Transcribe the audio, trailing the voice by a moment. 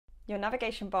Your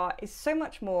navigation bar is so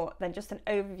much more than just an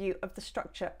overview of the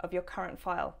structure of your current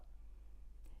file.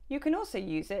 You can also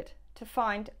use it to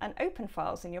find and open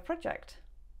files in your project.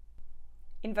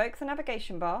 Invoke the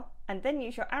navigation bar and then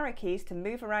use your arrow keys to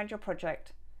move around your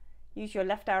project. Use your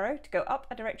left arrow to go up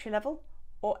a directory level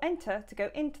or Enter to go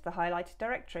into the highlighted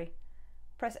directory.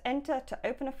 Press Enter to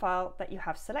open a file that you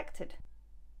have selected.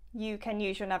 You can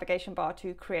use your navigation bar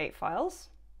to create files.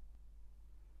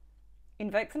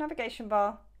 Invoke the navigation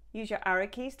bar, use your arrow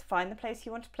keys to find the place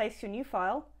you want to place your new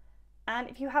file, and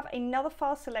if you have another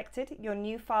file selected, your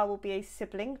new file will be a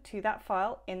sibling to that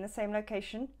file in the same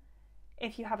location.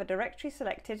 If you have a directory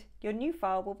selected, your new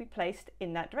file will be placed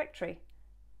in that directory.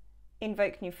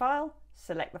 Invoke new file,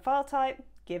 select the file type,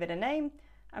 give it a name,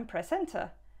 and press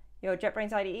Enter. Your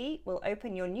JetBrains IDE will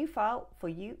open your new file for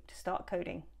you to start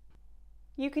coding.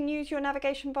 You can use your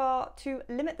navigation bar to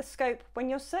limit the scope when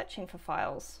you're searching for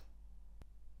files.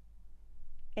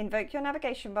 Invoke your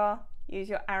navigation bar, use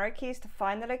your arrow keys to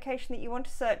find the location that you want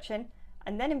to search in,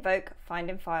 and then invoke Find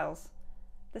in Files.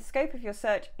 The scope of your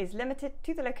search is limited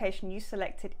to the location you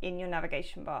selected in your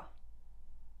navigation bar.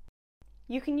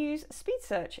 You can use speed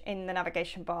search in the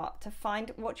navigation bar to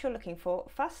find what you're looking for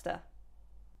faster.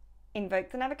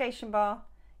 Invoke the navigation bar,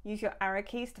 use your arrow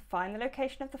keys to find the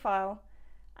location of the file,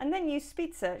 and then use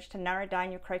speed search to narrow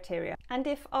down your criteria. And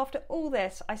if after all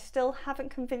this I still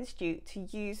haven't convinced you to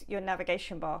use your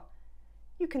navigation bar,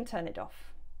 you can turn it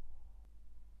off.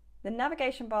 The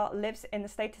navigation bar lives in the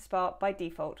status bar by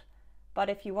default, but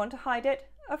if you want to hide it,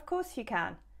 of course you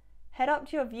can. Head up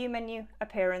to your View menu,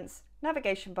 Appearance,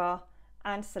 Navigation bar,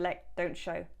 and select Don't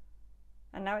Show.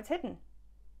 And now it's hidden.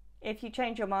 If you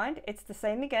change your mind, it's the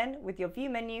same again with your View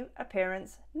menu,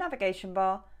 Appearance, Navigation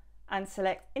bar, and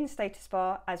select In Status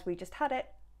Bar as we just had it,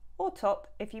 or Top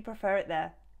if you prefer it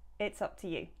there. It's up to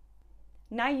you.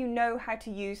 Now you know how to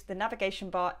use the navigation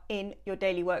bar in your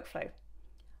daily workflow.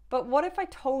 But what if I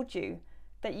told you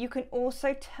that you can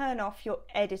also turn off your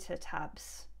editor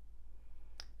tabs?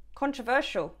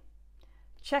 Controversial.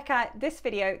 Check out this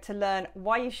video to learn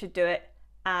why you should do it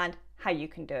and how you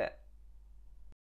can do it.